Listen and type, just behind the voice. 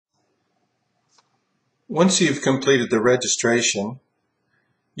Once you've completed the registration,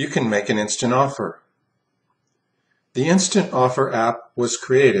 you can make an instant offer. The Instant Offer app was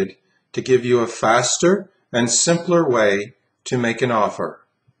created to give you a faster and simpler way to make an offer.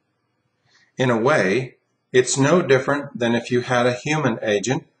 In a way, it's no different than if you had a human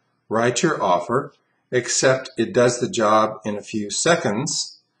agent write your offer, except it does the job in a few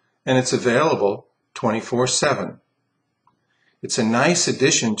seconds and it's available 24/7. It's a nice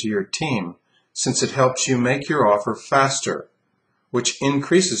addition to your team since it helps you make your offer faster, which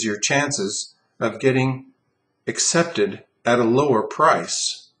increases your chances of getting accepted at a lower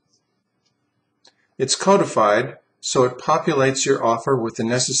price. It's codified, so it populates your offer with the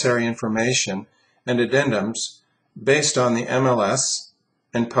necessary information and addendums based on the MLS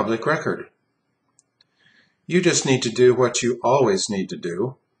and public record. You just need to do what you always need to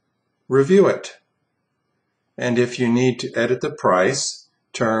do: review it. And if you need to edit the price,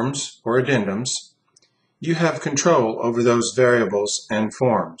 terms, or addendums, you have control over those variables and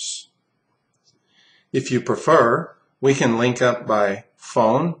forms. If you prefer, we can link up by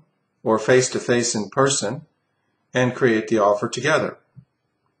phone or face-to-face in person and create the offer together.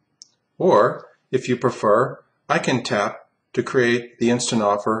 Or, if you prefer, I can tap to create the instant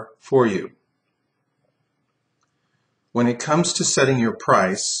offer for you. When it comes to setting your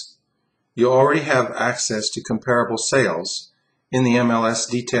price, you already have access to comparable sales in the MLS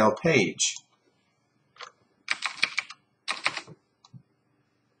detail page.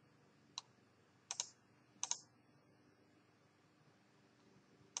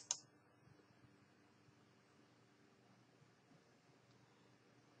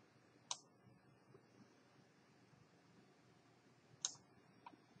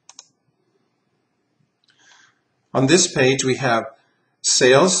 On this page, we have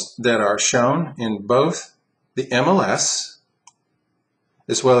sales that are shown in both the MLS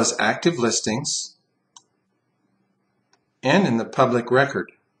as well as active listings and in the public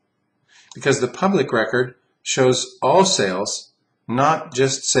record, because the public record shows all sales, not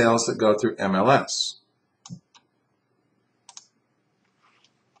just sales that go through MLS.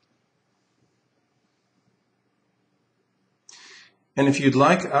 And if you'd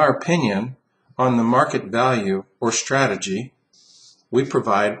like our opinion on the market value or strategy, we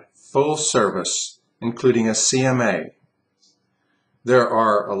provide full service, including a CMA. There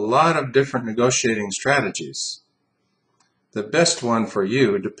are a lot of different negotiating strategies. The best one for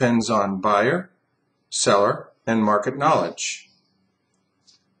you depends on buyer, seller, and market knowledge.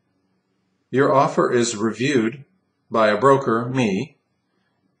 Your offer is reviewed by a broker, me,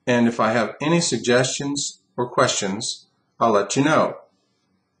 and if I have any suggestions or questions, I'll let you know.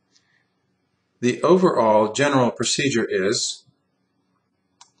 The overall general procedure is: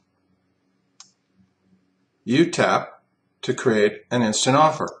 you tap to create an instant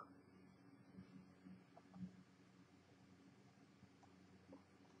offer.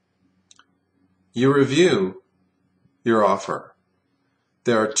 You review your offer.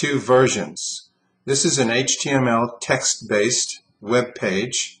 There are two versions. This is an HTML text-based web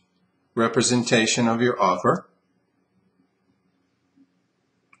page representation of your offer,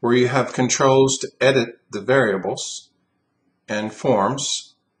 where you have controls to edit the variables and forms.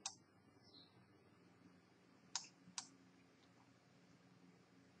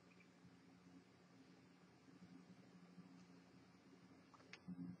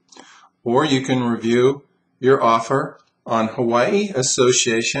 Or you can review your offer on Hawaii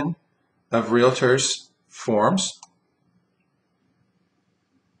Association of Realtors forms.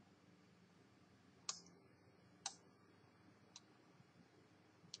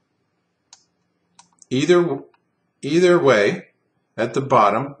 Either way, at the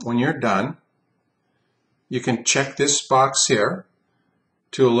bottom, when you're done, you can check this box here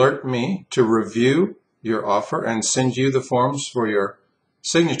to alert me to review your offer and send you the forms for your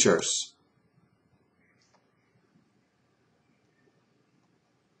signatures.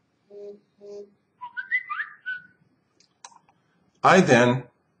 I then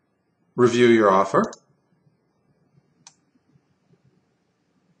review your offer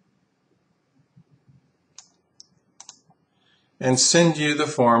and send you the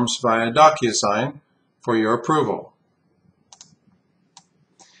forms via DocuSign for your approval.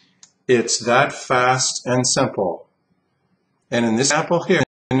 It's that fast and simple. And in this example here,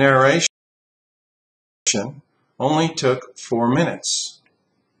 the narration only took 4 minutes.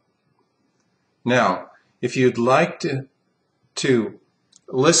 Now, if you'd like to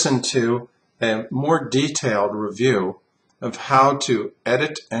listen to a more detailed review of how to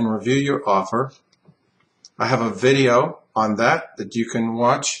edit and review your offer, I have a video on that you can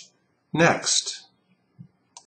watch next.